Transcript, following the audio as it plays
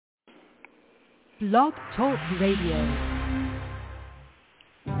Blog Talk Radio.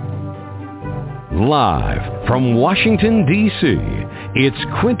 Live from Washington, D.C., it's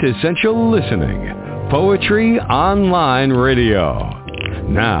Quintessential Listening, Poetry Online Radio.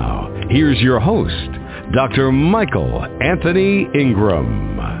 Now, here's your host, Dr. Michael Anthony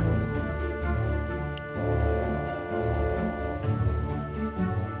Ingram.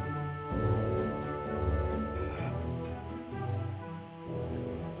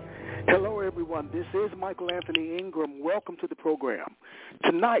 Hello, everyone. This is Michael Anthony Ingram. Welcome to the program.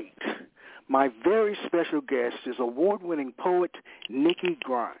 Tonight, my very special guest is award-winning poet Nikki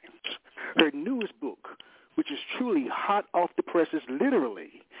Grimes. Her newest book, which is truly hot off the presses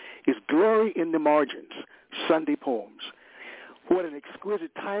literally, is Glory in the Margins, Sunday Poems. What an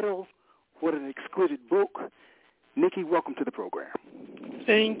exquisite title. What an exquisite book. Nikki, welcome to the program.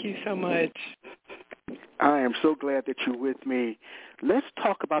 Thank you so much. I am so glad that you're with me. Let's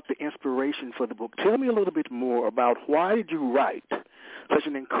talk about the inspiration for the book. Tell me a little bit more about why did you write such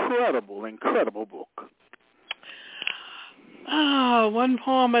an incredible, incredible book? One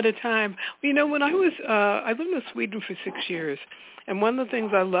poem at a time. You know, when I lived in Sweden for 6 years, and one of the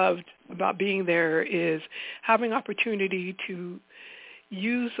things I loved about being there is having opportunity to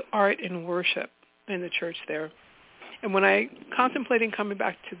use art in worship in the church there. And when I contemplated coming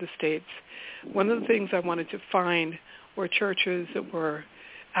back to the States, one of the things I wanted to find were and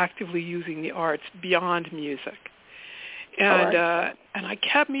actively using the arts beyond music. And and I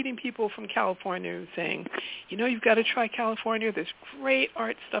kept meeting people from California saying, you know, you've got to try California. There's great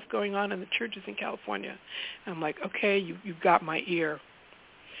art stuff going on in the churches in California. And I'm like, okay, you've got my ear.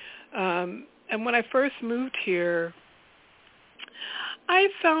 And when I first moved here, I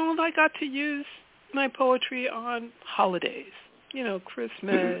found I got to use my poetry on holidays, you know,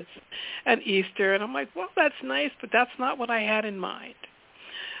 Christmas and Easter. And I'm like, well, that's nice, but that's not what I had in mind.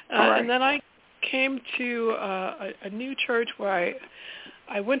 And then I came to a new church where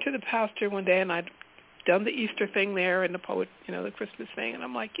I went to the pastor one day, and I'd done the Easter thing there and the Christmas thing. And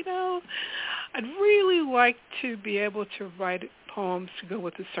I'm like, you know, I'd really like to be able to write poems to go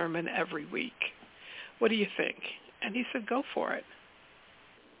with the sermon every week. What do you think? And he said, go for it.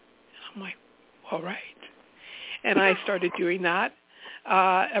 And I'm like, all right. And I started doing that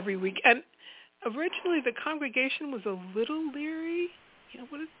every week. And originally the congregation was a little leery. You know,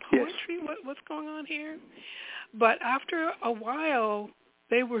 what is poetry? Yes. What's going on here? But after a while,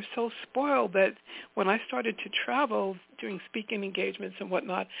 they were so spoiled that when I started to travel doing speaking engagements and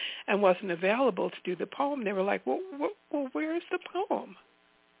whatnot and wasn't available to do the poem, they were like, well where's the poem?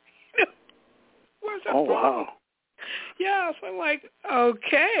 Where's that poem? Wow. Yeah, so I'm like,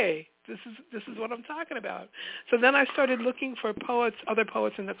 okay. This is what I'm talking about. So then I started looking for other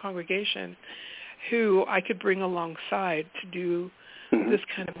poets in the congregation who I could bring alongside to do this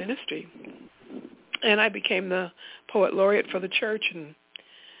kind of ministry. And I became the poet laureate for the church, and,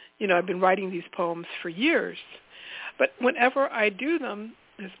 you know, I've been writing these poems for years. But whenever I do them,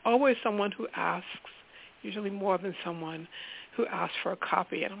 there's always someone who asks, usually more than someone, who asks for a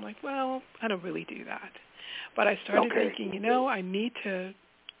copy. And I'm like, well, I don't really do that. But I started thinking, you know, I need to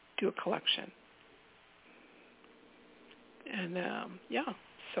do a collection. And,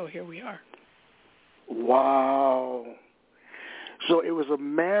 so here we are. Wow. So it was a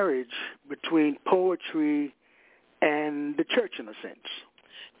marriage between poetry and the church in a sense.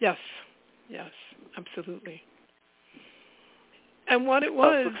 Yes, absolutely. And what it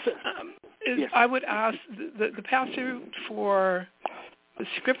was is I would ask the pastor for the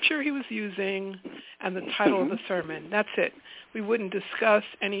scripture he was using and the title of the sermon. That's it. We wouldn't discuss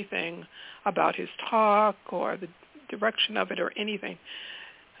anything about his talk or the direction of it or anything.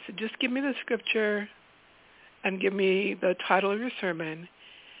 I said, just give me the scripture and give me the title of your sermon,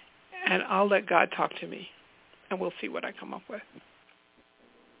 and I'll let God talk to me, and we'll see what I come up with.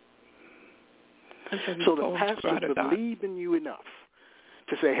 And so the pastor believed in you enough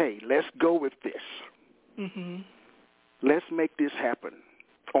to say, hey, let's go with this. Mm-hmm. Let's make this happen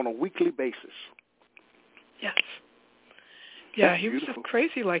on a weekly basis. Yes. Yeah, That's he was beautiful. just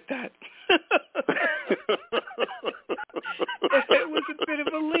crazy like that. It was a bit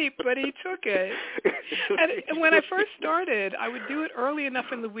of a leap, but he took it. And when I first started, I would do it early enough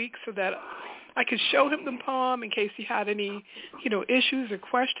in the week so that I could show him the poem in case he had any, you know, issues or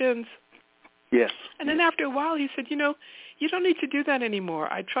questions. Yes. And then after a while, he said, you know, you don't need to do that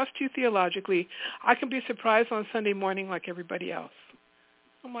anymore. I trust you theologically. I can be surprised on Sunday morning like everybody else.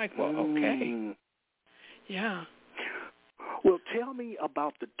 I'm like, well, okay. Yeah. Well, tell me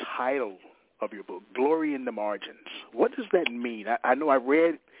about the title of your book, Glory in the Margins. What does that mean? I know I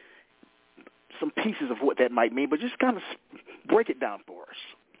read some pieces of what that might mean, but just kind of break it down for us.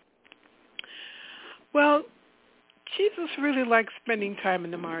 Well, Jesus really liked spending time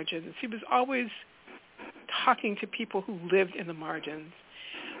in the margins. He was always talking to people who lived in the margins.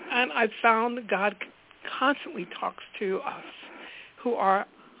 And I found that God constantly talks to us who are,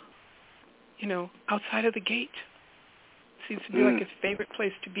 outside of the gate. Seems to be like his favorite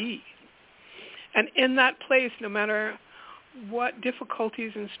place to be. And in that place, no matter what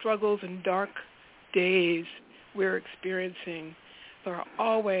difficulties and struggles and dark days we're experiencing, there are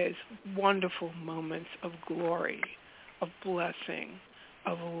always wonderful moments of glory, of blessing,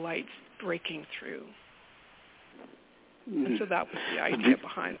 of light breaking through. And so that was the idea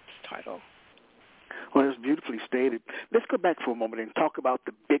behind this title. Well, it's beautifully stated. Let's go back for a moment and talk about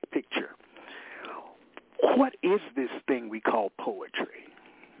the big picture. What is this thing we call poetry?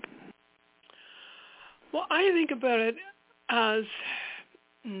 Well, I think about it as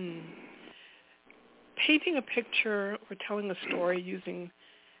painting a picture or telling a story using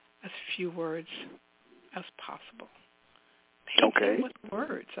as few words as possible. Painting with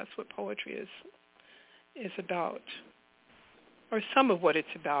words, that's what poetry is about. Or some of what it's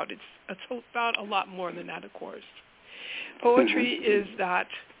about. It's about a lot more than that, of course. Poetry is that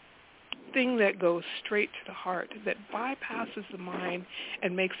thing that goes straight to the heart, that bypasses the mind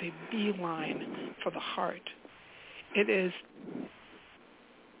and makes a beeline for the heart. It is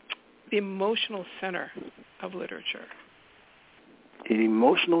the emotional center of literature. The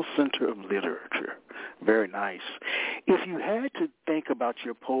emotional center of literature. Very nice. If you had to think about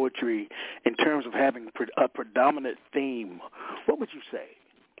your poetry in terms of having a predominant theme, what would you say?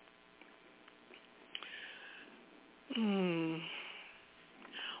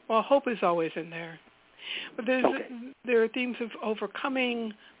 Well, hope is always in there. But there are themes of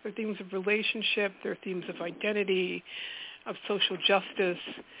overcoming, there are themes of relationship, there are themes of identity, of social justice.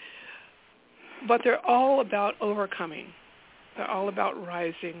 But they're all about overcoming. They're all about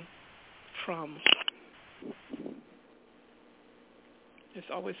rising from. There's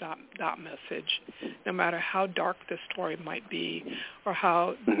always that message, no matter how dark the story might be or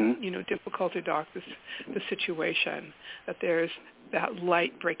how difficult or dark the situation, that there's that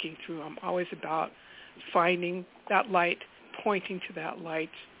light breaking through. I'm always about finding that light, pointing to that light,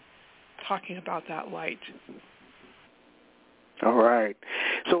 talking about that light. All right.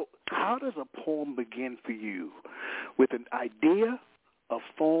 So how does a poem begin for you? With an idea, a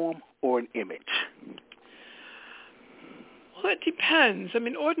form, or an image? Well, it depends. I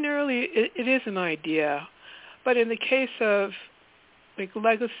mean, ordinarily it is an idea, but in the case of like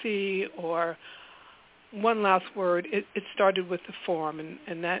Legacy or One Last Word, it started with the form, and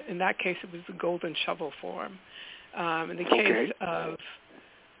in that case it was the Golden Shovel form. In the case of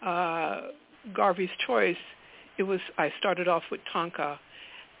Garvey's Choice, I started off with Tonka.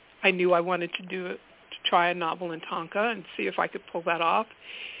 I knew I wanted to try a novel in Tonka and see if I could pull that off,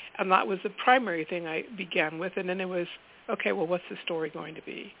 and that was the primary thing I began with, and then it was, okay, well, what's the story going to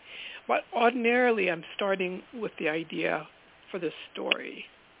be? But ordinarily, I'm starting with the idea for the story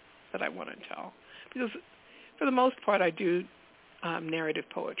that I want to tell. Because for the most part, I do narrative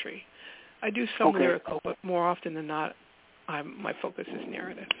poetry. I do some lyrical, but more often than not, my focus is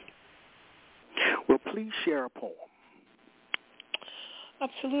narrative. Well, please share a poem.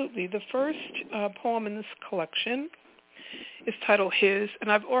 Absolutely. The first poem in this collection is titled His,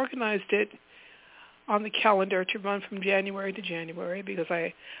 and I've organized it on the calendar to run from January to January because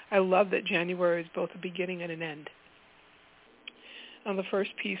I love that January is both a beginning and an end. And the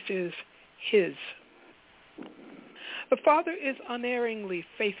first piece is His. The Father is unerringly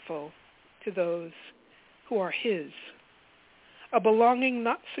faithful to those who are His, a belonging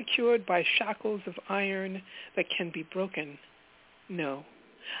not secured by shackles of iron that can be broken. No,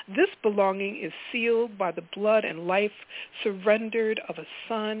 this belonging is sealed by the blood and life surrendered of a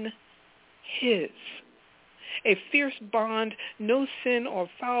son, His. A fierce bond no sin or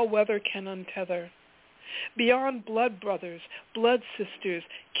foul weather can untether. Beyond blood brothers, blood sisters,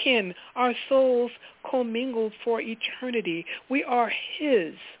 kin, our souls commingled for eternity, we are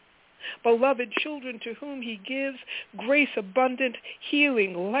His. Beloved children to whom He gives grace abundant,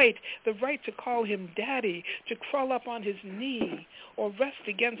 healing, light, the right to call Him Daddy, to crawl up on His knee, or rest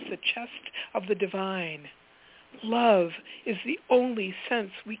against the chest of the divine. Love is the only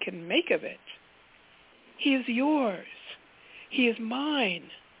sense we can make of it. He is yours. He is mine.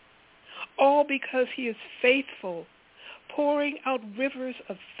 All because He is faithful, pouring out rivers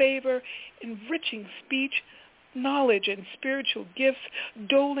of favor, enriching speech, knowledge and spiritual gifts,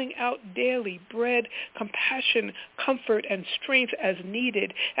 doling out daily bread, compassion, comfort, and strength as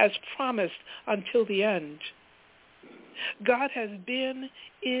needed, as promised until the end. God has been,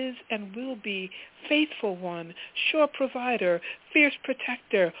 is, and will be faithful one, sure provider, fierce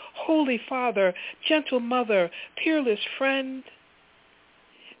protector, holy father, gentle mother, peerless friend.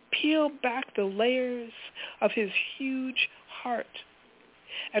 Peel back the layers of his huge heart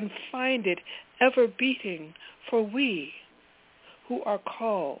and find it ever beating for we who are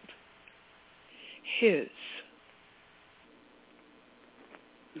called his.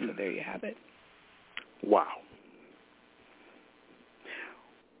 So there you have it. Wow.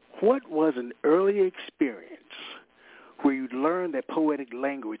 What was an early experience where you learned that poetic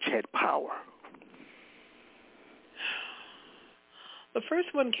language had power? The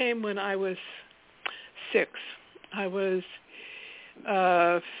first one came when I was 6. I was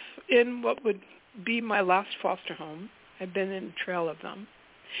in what would be my last foster home. I've been in a trail of them.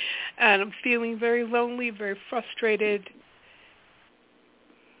 And I'm feeling very lonely, very frustrated,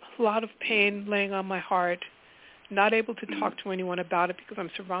 a lot of pain laying on my heart, not able to talk to anyone about it because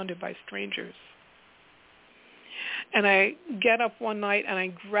I'm surrounded by strangers. And I get up one night and I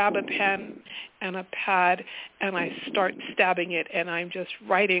grab a pen and a pad and I start stabbing it, and I'm just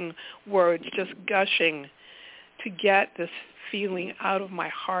writing words, just gushing to get this feeling out of my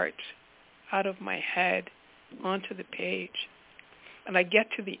heart, out of my head, onto the page. And I get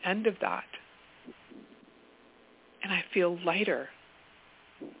to the end of that and I feel lighter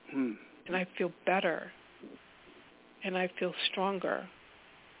and I feel better and I feel stronger.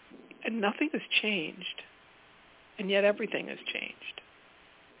 And nothing has changed. And yet everything has changed.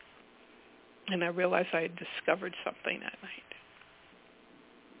 And I realized I had discovered something that night.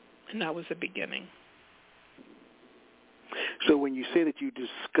 And that was the beginning. So when you say that you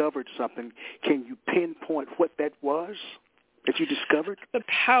discovered something, can you pinpoint what that was that you discovered? The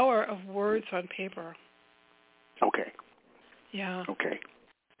power of words on paper. Okay. Yeah. Okay.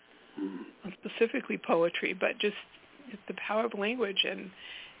 Not specifically poetry, but just the power of language and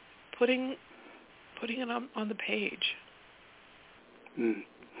putting it on the page.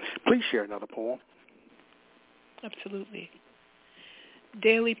 Please share another poem. Absolutely.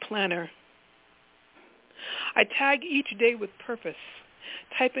 Daily planner. I tag each day with purpose.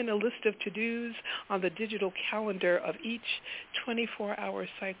 Type in a list of to-dos on the digital calendar of each 24-hour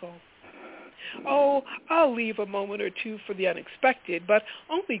cycle. Oh, I'll leave a moment or two for the unexpected, but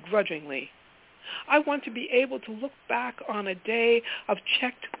only grudgingly. I want to be able to look back on a day of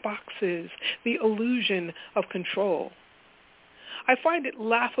checked boxes, the illusion of control. I find it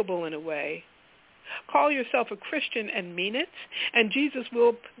laughable in a way. Call yourself a Christian and mean it, and Jesus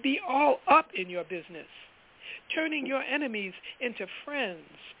will be all up in your business, turning your enemies into friends,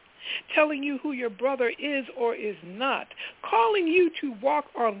 telling you who your brother is or is not, calling you to walk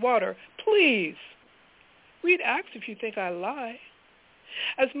on water. Please, read Acts if you think I lie.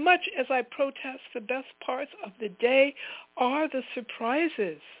 As much as I protest, the best parts of the day are the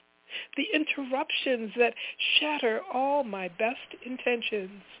surprises, the interruptions that shatter all my best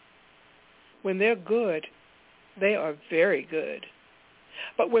intentions. When they're good, they are very good.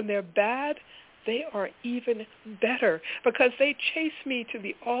 But when they're bad, they are even better because they chase me to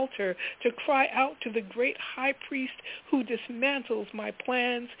the altar to cry out to the great high priest who dismantles my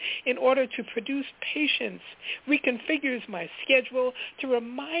plans in order to produce patience, reconfigures my schedule to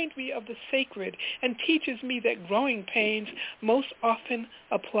remind me of the sacred, and teaches me that growing pains most often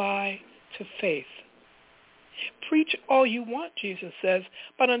apply to faith. Preach all you want, Jesus says,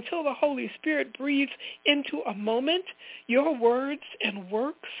 but until the Holy Spirit breathes into a moment, your words and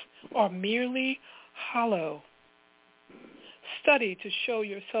works are merely hollow. Study to show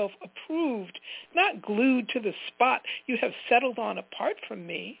yourself approved, not glued to the spot you have settled on apart from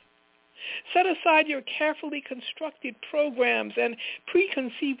me. Set aside your carefully constructed programs and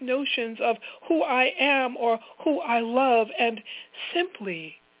preconceived notions of who I am or who I love, and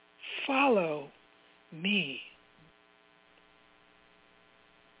simply follow me.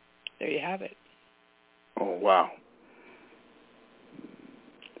 There you have it. Oh, wow.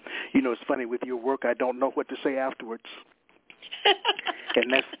 You know, it's funny, with your work, I don't know what to say afterwards.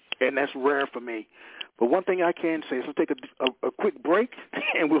 and that's rare for me. But one thing I can say is we'll take a quick break,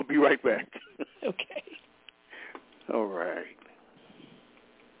 and we'll be right back. Okay. All right.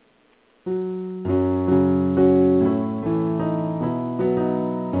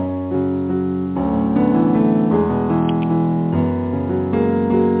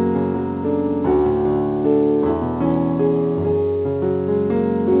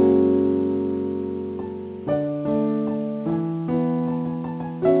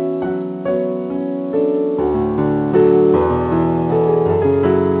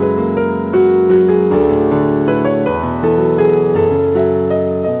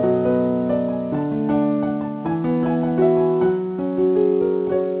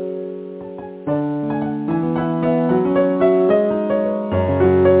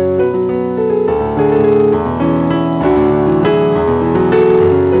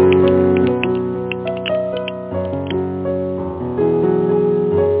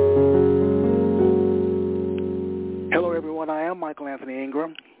 Anthony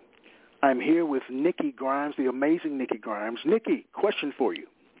Ingram. I'm here with Nikki Grimes, the amazing Nikki Grimes. Nikki, question for you.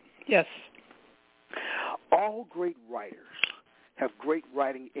 Yes. All great writers have great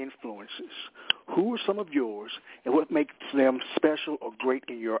writing influences. Who are some of yours, and what makes them special or great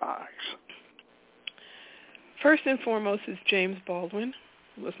in your eyes? First and foremost is James Baldwin,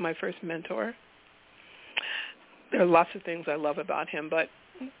 who was my first mentor. There are lots of things I love about him, but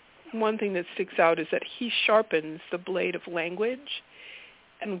one thing that sticks out is that he sharpens the blade of language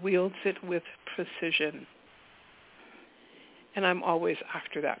and wields it with precision. And I'm always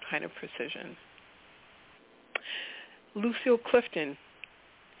after that kind of precision. Lucille Clifton,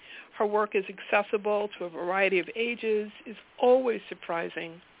 her work is accessible to a variety of ages, is always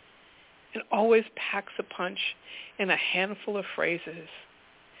surprising, and always packs a punch in a handful of phrases.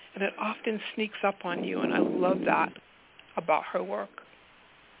 And it often sneaks up on you, and I love that about her work.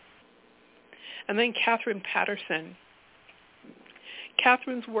 And then Catherine Patterson.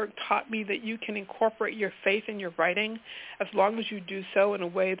 Catherine's work taught me that you can incorporate your faith in your writing as long as you do so in a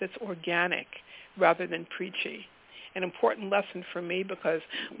way that's organic rather than preachy. An important lesson for me because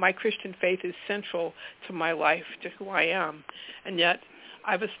my Christian faith is central to my life, to who I am. And yet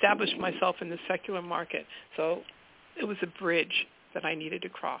I've established myself in the secular market. So it was a bridge that I needed to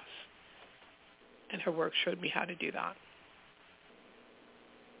cross. And her work showed me how to do that.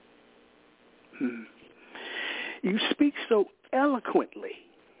 You speak so eloquently.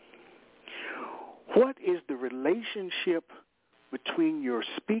 What is the relationship between your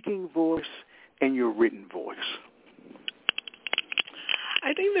speaking voice and your written voice?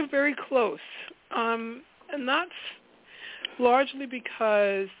 I think they're very close. And that's largely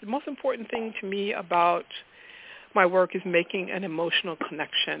because the most important thing to me about my work is making an emotional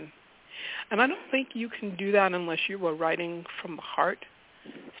connection. And I don't think you can do that unless you are writing from the heart,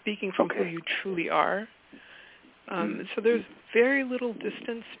 speaking from who you truly are. So there's very little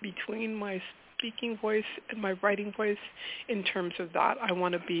distance between my speaking voice and my writing voice in terms of that. I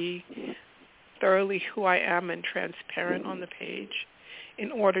want to be thoroughly who I am and transparent on the page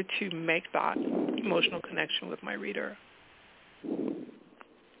in order to make that emotional connection with my reader.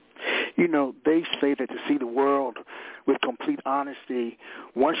 You know, they say that to see the world with complete honesty,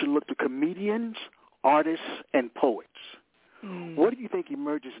 one should look to comedians, artists, and poets. What do you think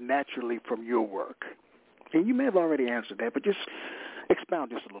emerges naturally from your work? And you may have already answered that, but just expound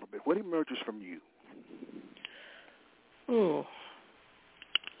just a little bit. What emerges from you? Ooh.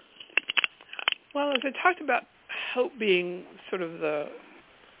 Well, as I talked about hope being sort of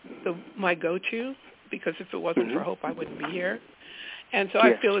my go-to, because if it wasn't for hope, I wouldn't be here. And so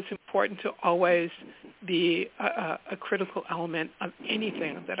I feel it's important to always be a critical element of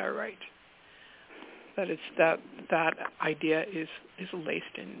anything that I write. That it's that idea is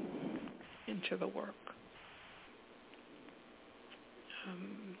laced into the work.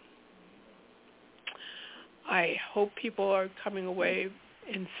 I hope people are coming away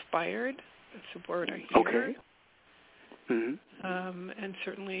inspired. That's a word I hear. Okay. And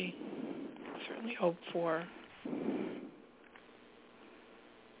certainly hope for.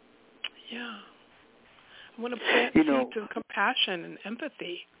 Yeah. I want to plant seeds of compassion and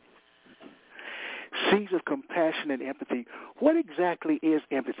empathy. Seeds of compassion and empathy. What exactly is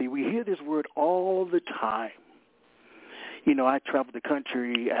empathy? We hear this word all the time. You know, I traveled the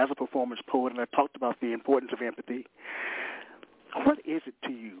country as a performance poet, and I talked about the importance of empathy. What is it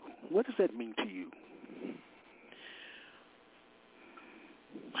to you? What does that mean to you?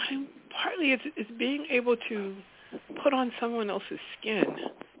 Partly it's being able to put on someone else's skin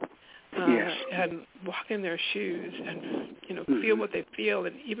and walk in their shoes and feel what they feel,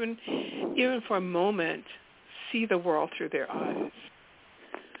 and even for a moment see the world through their eyes.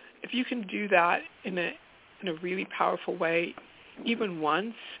 If you can do that in a really powerful way, even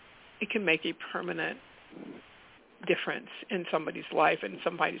once, it can make a permanent difference in somebody's life and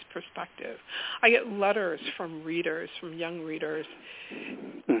somebody's perspective. I get letters from readers, from young readers,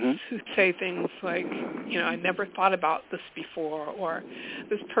 who say things like, I never thought about this before, or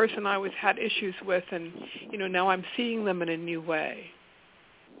this person I always had issues with, and now I'm seeing them in a new way.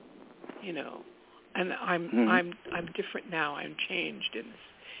 And I'm different now. I'm changed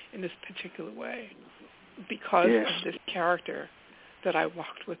in this particular way because of this character that I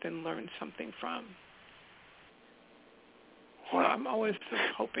walked with and learned something from. So I'm always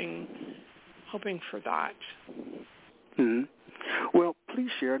hoping for that. Well, please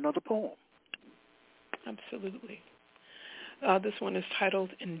share another poem. Absolutely. This one is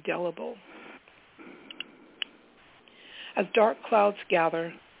titled Indelible. As dark clouds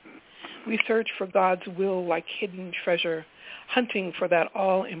gather, we search for God's will like hidden treasure, hunting for that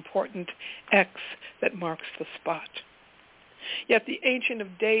all-important X that marks the spot. Yet the Ancient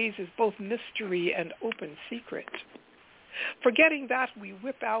of Days is both mystery and open secret. Forgetting that, we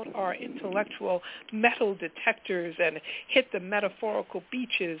whip out our intellectual metal detectors and hit the metaphorical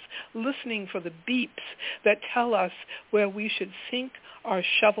beaches, listening for the beeps that tell us where we should sink our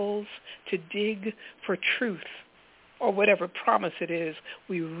shovels to dig for truth, or whatever promise it is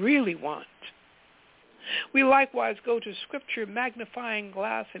we really want. We likewise go to Scripture, magnifying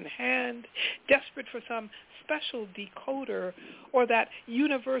glass in hand, desperate for some special decoder or that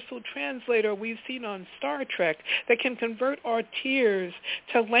universal translator we've seen on Star Trek that can convert our tears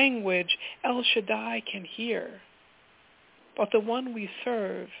to language El Shaddai can hear. But the one we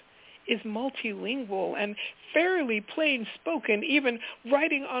serve is multilingual and fairly plain-spoken, even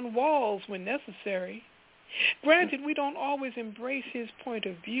writing on walls when necessary. Granted, we don't always embrace his point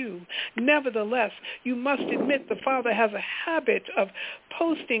of view. Nevertheless, you must admit the Father has a habit of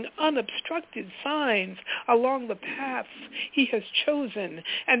posting unobstructed signs along the paths he has chosen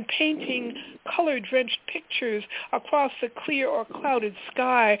and painting color-drenched pictures across the clear or clouded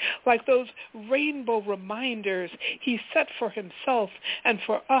sky like those rainbow reminders he set for himself and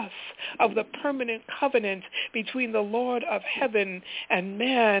for us of the permanent covenant between the Lord of heaven and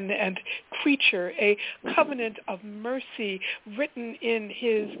man and creature, a covenant of mercy written in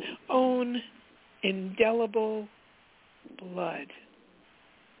his own indelible blood.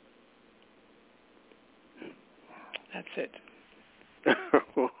 That's it.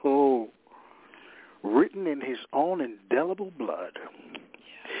 Oh, written in his own indelible blood. Yeah.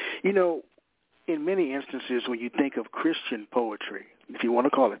 You know, in many instances when you think of Christian poetry, if you want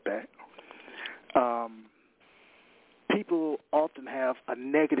to call it that, people often have a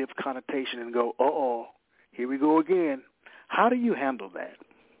negative connotation and go, uh-oh, here we go again. How do you handle that?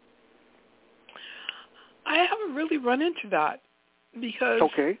 I haven't really run into that because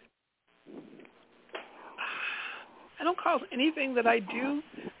okay. I don't call anything that I do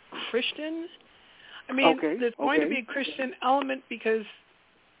Christian. I mean, there's going to be a Christian element because,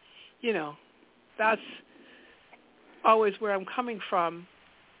 you know, that's always where I'm coming from.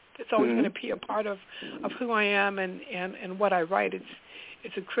 It's always going to be a part of who I am and what I write.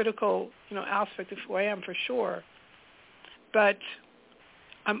 It's a critical, aspect of who I am for sure. But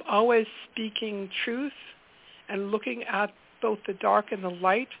I'm always speaking truth and looking at both the dark and the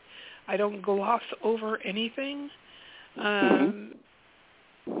light. I don't gloss over anything in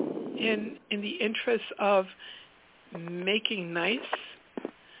the interest of making nice.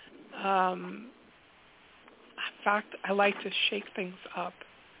 In fact, I like to shake things up.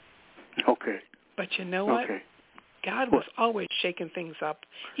 Okay. But you know what? Okay. God was always shaking things up.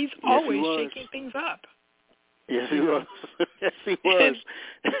 He's always shaking things up. Yes, he was. Yes, he was.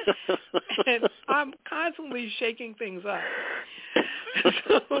 And I'm constantly shaking things up.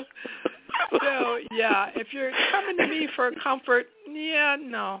 So, yeah, if you're coming to me for comfort,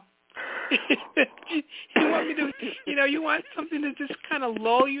 no. You want me to, you want something to just kind of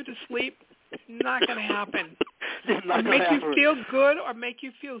lull you to sleep? Not going to happen. Or make you feel good or make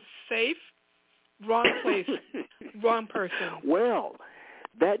you feel safe? Wrong place, wrong person. Well,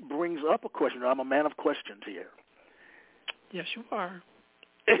 that brings up a question. I'm a man of questions here. Yes, you are.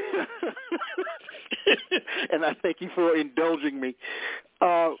 And I thank you for indulging me.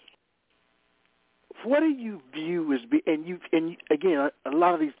 What do you view as and again, a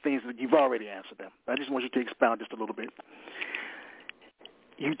lot of these things that you've already answered them. I just want you to expound just a little bit.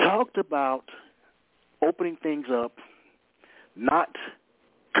 You talked about opening things up, not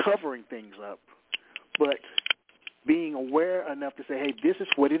covering things up, but being aware enough to say, hey, this is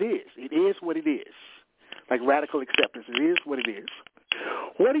what it is. It is what it is. Like radical acceptance. It is what it is.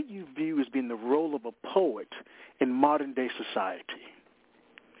 What do you view as being the role of a poet in modern-day society?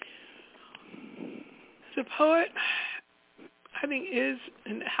 The poet, I think, is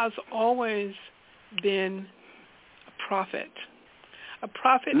and has always been a prophet. A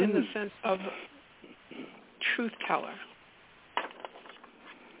prophet in the sense of truth teller.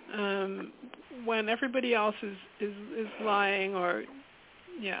 When everybody else is lying or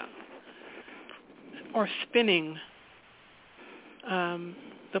spinning,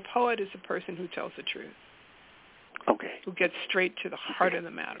 the poet is the person who tells the truth. Okay. Who gets straight to the heart of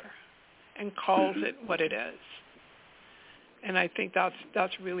the matter and calls it what it is. And I think that's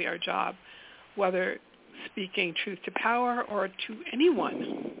really our job, whether speaking truth to power or to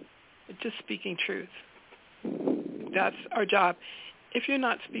anyone, just speaking truth. That's our job. If you're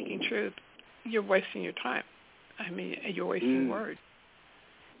not speaking truth, you're wasting your time. I mean, you're wasting words.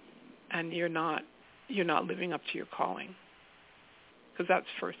 And you're not living up to your calling. Because that's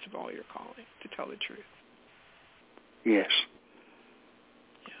first of all your calling, to tell the truth. Yes.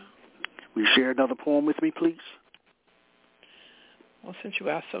 Yeah. Will you share another poem with me, please? Well, since you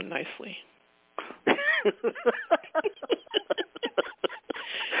asked so nicely.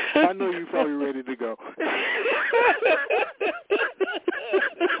 I know you're probably ready to go.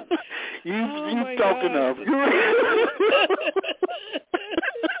 you talked enough.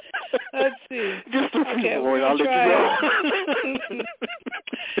 Let's see. Just a few more, I'll let you go.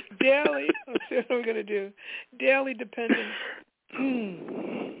 Daily, let's see what I'm going to do. Daily dependence.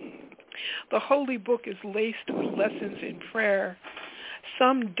 The Holy Book is laced with lessons in prayer,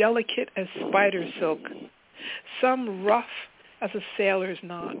 some delicate as spider silk, some rough as a sailor's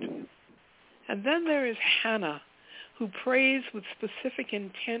knot. And then there is Hannah, who prays with specific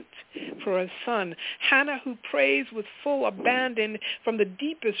intent for a son. Hannah, who prays with full abandon from the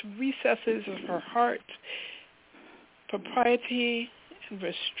deepest recesses of her heart. Propriety and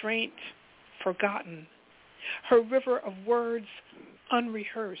restraint forgotten. Her river of words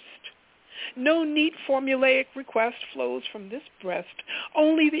unrehearsed. No neat formulaic request flows from this breast,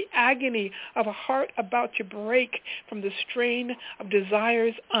 only the agony of a heart about to break from the strain of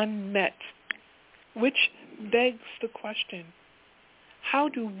desires unmet, which begs the question, how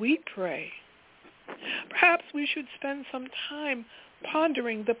do we pray? Perhaps we should spend some time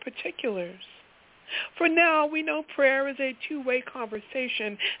pondering the particulars. For now, we know prayer is a two-way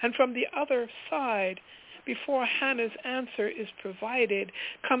conversation, and from the other side, before Hannah's answer is provided,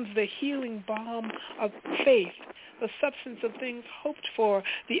 comes the healing balm of faith, the substance of things hoped for,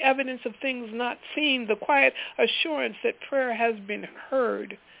 the evidence of things not seen, the quiet assurance that prayer has been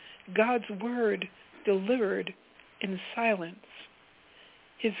heard, God's word delivered in silence,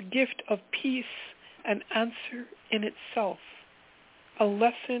 his gift of peace an answer in itself, a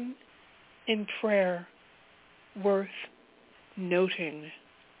lesson in prayer worth noting.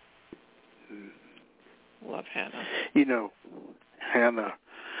 Love Hannah. You know, Hannah,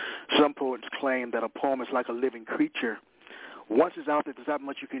 some poets claim that a poem is like a living creature. Once it's out there, there's not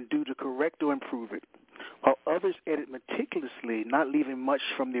much you can do to correct or improve it. While others edit meticulously, not leaving much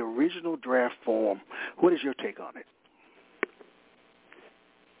from the original draft form. What is your take on it?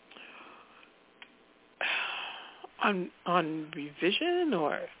 On revision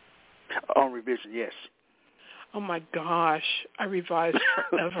or? On revision, yes. Oh my gosh, I revise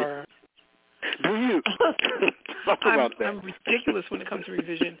forever. Do you? Talk about that. I'm ridiculous when it comes to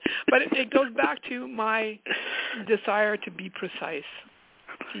revision. But it goes back to my desire to be precise,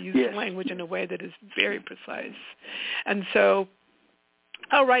 to use language in a way that is very precise. And so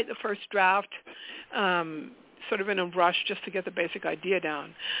I'll write the first draft sort of in a rush just to get the basic idea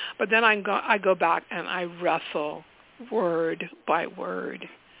down. But then I go back and I wrestle word by word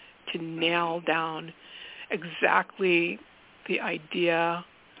to nail down exactly the idea,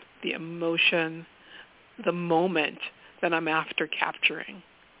 the emotion, the moment that I'm after capturing.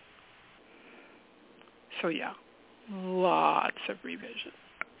 So yeah, lots of revision.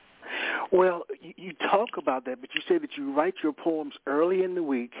 Well, you talk about that, but you say that you write your poems early in the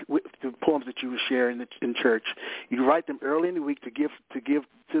week, with the poems that you share in church. You write them early in the week to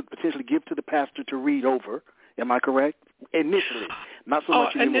potentially give to the pastor to read over. Am I correct? Initially, not so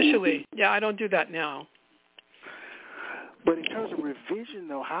much anymore. Initially, yeah, I don't do that now. But in terms of revision,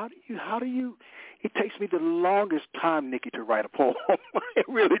 though, how do you? It takes me the longest time, Nikki, to write a poem. It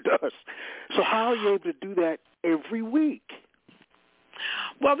really does. So how are you able to do that every week?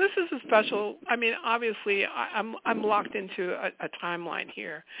 Well, this is a special. I mean, obviously, I'm locked into a timeline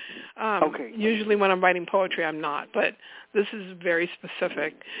here. Okay. Usually, when I'm writing poetry, I'm not, but this is very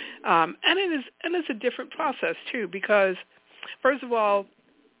specific, and it's a different process too. Because, first of all,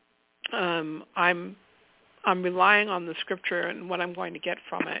 I'm relying on the scripture and what I'm going to get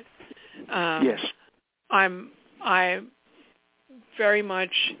from it. Yes. I very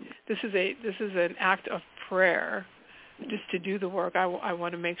much. This is an act of prayer. Just to do the work, I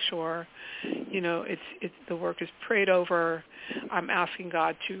want to make sure, it's the work is prayed over. I'm asking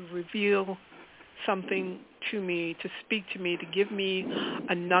God to reveal something to me, to speak to me, to give me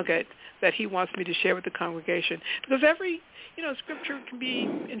a nugget that he wants me to share with the congregation. Because every, scripture can be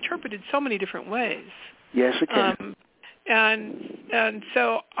interpreted so many different ways. Yes, it can. And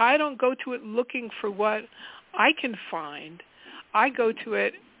so I don't go to it looking for what I can find. I go to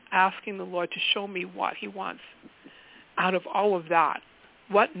it asking the Lord to show me what he wants out of all of that.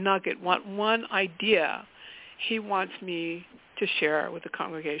 What nugget, what one idea he wants me to share with the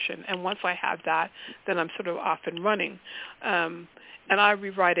congregation. And once I have that, then I'm sort of off and running. And I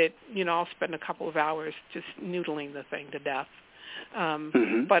rewrite it, I'll spend a couple of hours just noodling the thing to death.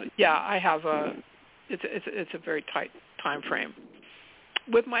 But yeah, I have it's a very tight time frame.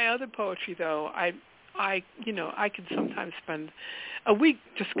 With my other poetry, though, I can sometimes spend a week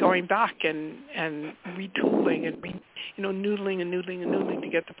just going back and retooling and noodling to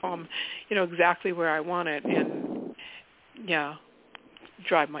get the poem, exactly where I want it, and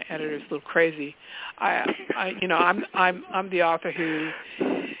drive my editors a little crazy. I'm the author who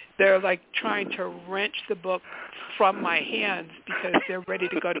they're like trying to wrench the book from my hands because they're ready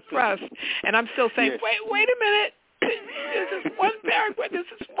to go to press, and I'm still saying, wait a minute, this is one paragraph, this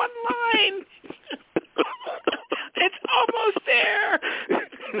is one line. It's almost there.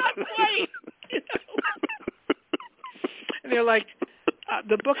 It's not quite. And they're like,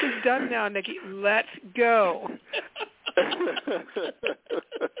 the book is done now, Nikki. Let's go.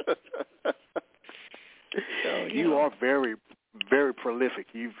 So, you are very, very prolific.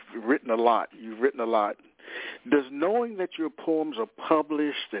 You've written a lot. Does knowing that your poems are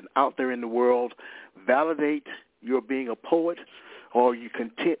published and out there in the world validate your being a poet, or are you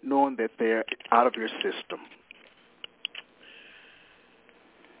content knowing that they're out of your system?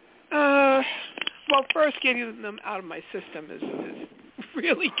 Well, first, getting them out of my system is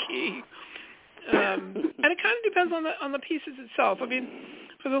really key, and it kind of depends on the pieces itself. I mean,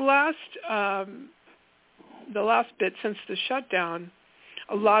 for the last bit since the shutdown,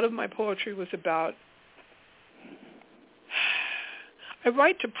 a lot of my poetry was about. I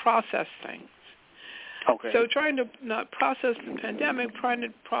write to process things. Okay. So trying to not process the pandemic, trying to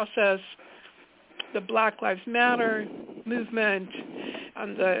process the Black Lives Matter movement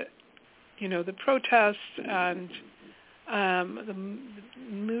and the protests and the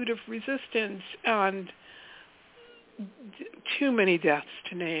mood of resistance and too many deaths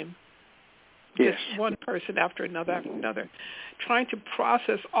to name. Yes. Just one person after another. Trying to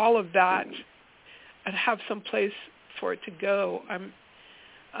process all of that and have some place for it to go.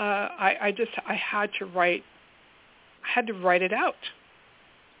 I had to write it out.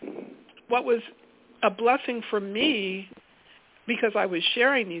 What was a blessing for me, because I was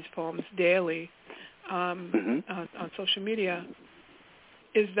sharing these poems daily on social media,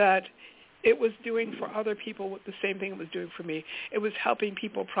 is that it was doing for other people the same thing it was doing for me. It was helping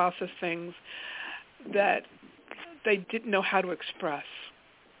people process things that they didn't know how to express,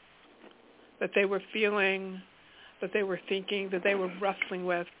 that they were feeling, that they were thinking, that they were wrestling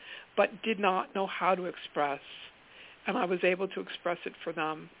with, but did not know how to express. And I was able to express it for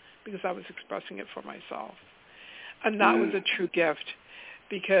them because I was expressing it for myself. And that was a true gift,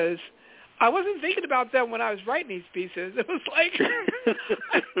 because I wasn't thinking about them when I was writing these pieces. It was like,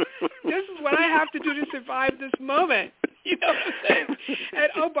 this is what I have to do to survive this moment. You know what I'm saying?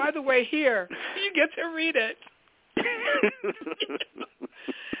 And, oh, by the way, here, you get to read it.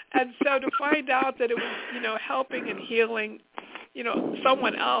 And so to find out that it was, helping and healing,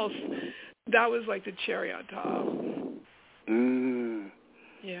 someone else, that was like the cherry on top.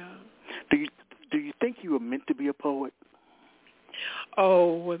 Yeah. Do you think you were meant to be a poet?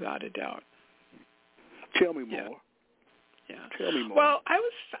 Oh, without a doubt. Tell me more. Yeah. Tell me more. Well, I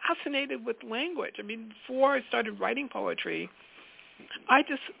was fascinated with language. I mean, before I started writing poetry, I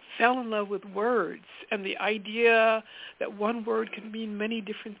just fell in love with words and the idea that one word could mean many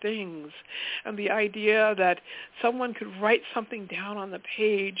different things, and the idea that someone could write something down on the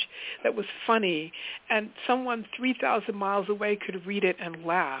page that was funny and someone 3,000 miles away could read it and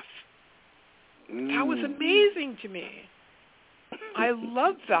laugh. That was amazing to me. I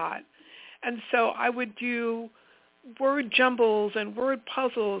loved that. And so I would do word jumbles and word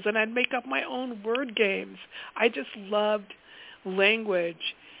puzzles, and I'd make up my own word games. I just loved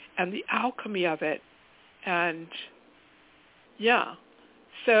language and the alchemy of it. And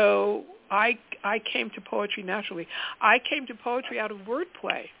so I came to poetry naturally. I came to poetry out of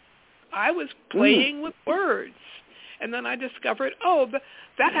wordplay. I was playing with words, and then I discovered,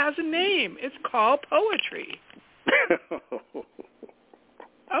 that has a name. It's called poetry.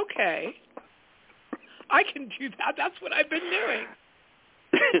 Okay, I can do that. That's what I've been doing.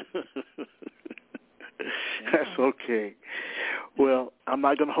 That's okay. Well, I'm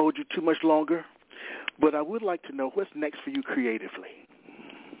not going to hold you too much longer, but I would like to know what's next for you creatively.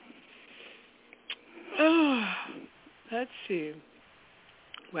 Let's see.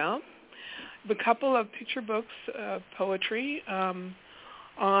 Well, a couple of picture books of poetry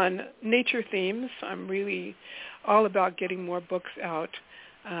on nature themes. I'm really all about getting more books out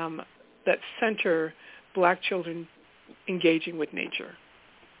that center Black children engaging with nature.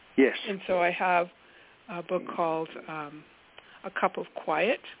 Yes. And so I have a book called A Cup of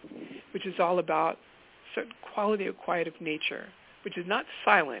Quiet, which is all about certain quality of quiet of nature, which is not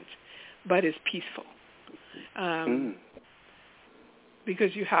silent, but is peaceful.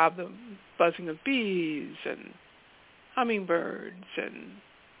 Because you have the buzzing of bees and hummingbirds and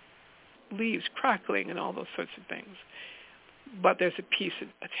leaves crackling and all those sorts of things. But there's a piece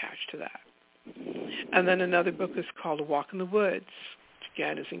attached to that. And then another book is called A Walk in the Woods, which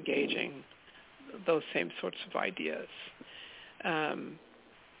again is engaging those same sorts of ideas.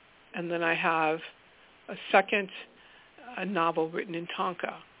 And then I have a second novel written in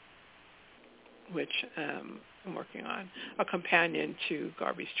Tonka, which I'm working on, a companion to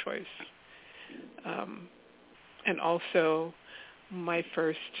Garvey's Choice. And also my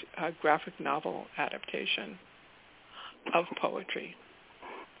first graphic novel adaptation of poetry.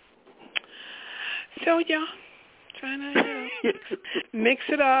 So yeah, trying to mix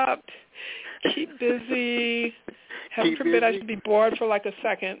it up, keep busy. Heaven forbid I should be bored for like a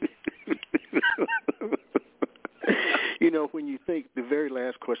second. When you think, the very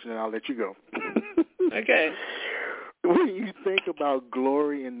last question, and I'll let you go. Okay. When you think about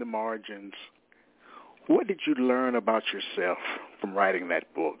glory in the margins, what did you learn about yourself from writing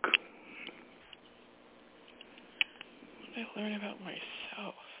that book? What did I learn about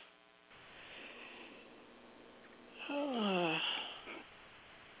myself?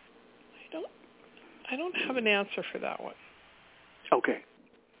 I don't have an answer for that one. Okay.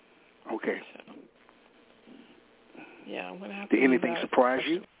 So, yeah, I'm gonna have to. Did anything surprise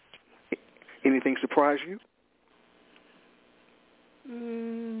you? Anything surprise you?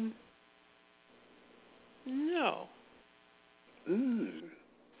 No. Mm.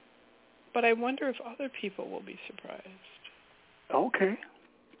 But I wonder if other people will be surprised. Okay.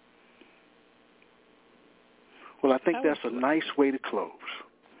 Well, I think that's a nice way to close.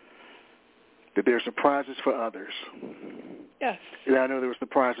 That there are surprises for others. Yes. And I know there were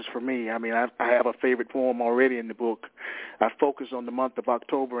surprises for me. I mean, I have a favorite poem already in the book. I focus on the month of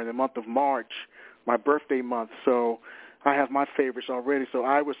October and the month of March, my birthday month. So I have my favorites already. So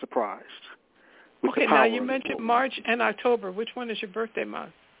I was surprised. Okay, now you mentioned March and October. Which one is your birthday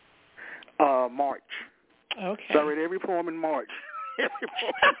month? March. Okay. So I read every poem in March. Every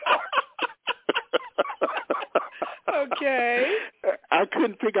poem in March. Okay. I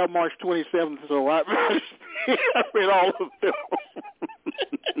couldn't pick out March 27th, so I read all of them.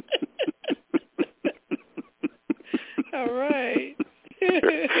 All right.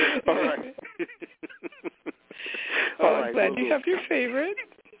 All right. I'm glad you have your favorite.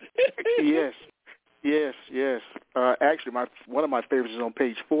 Yes. Actually, one of my favorites is on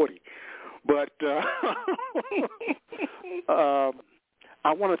page 40. But I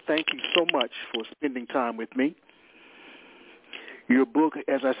want to thank you so much for spending time with me. Your book,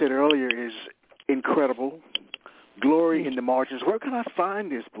 as I said earlier, is incredible. Glory in the Margins. Where can I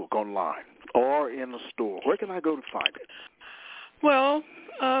find this book online or in a store? Where can I go to find it? Well,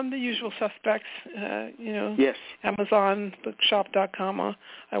 the usual suspects, Yes. Amazon, bookshop.com,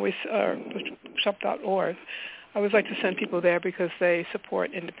 bookshop.org. I always like to send people there because they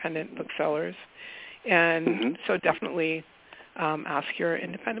support independent booksellers. And so definitely ask your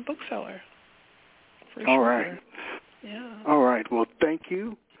independent bookseller. For All sure. right. Yeah. All right. Well, thank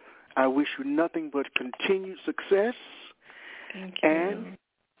you. I wish you nothing but continued success. Thank you. And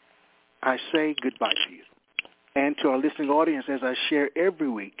I say goodbye to you. And to our listening audience, as I share every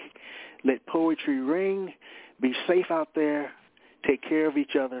week, let poetry ring. Be safe out there. Take care of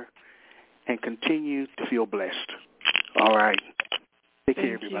each other. And continue to feel blessed. All right. Take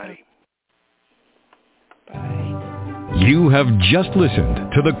care, everybody. Bye. You have just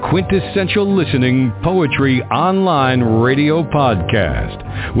listened to the Quintessential Listening Poetry Online Radio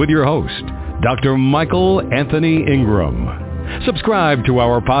Podcast with your host, Dr. Michael Anthony Ingram. Subscribe to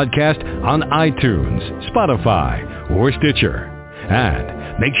our podcast on iTunes, Spotify, or Stitcher.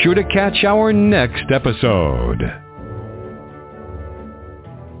 And make sure to catch our next episode.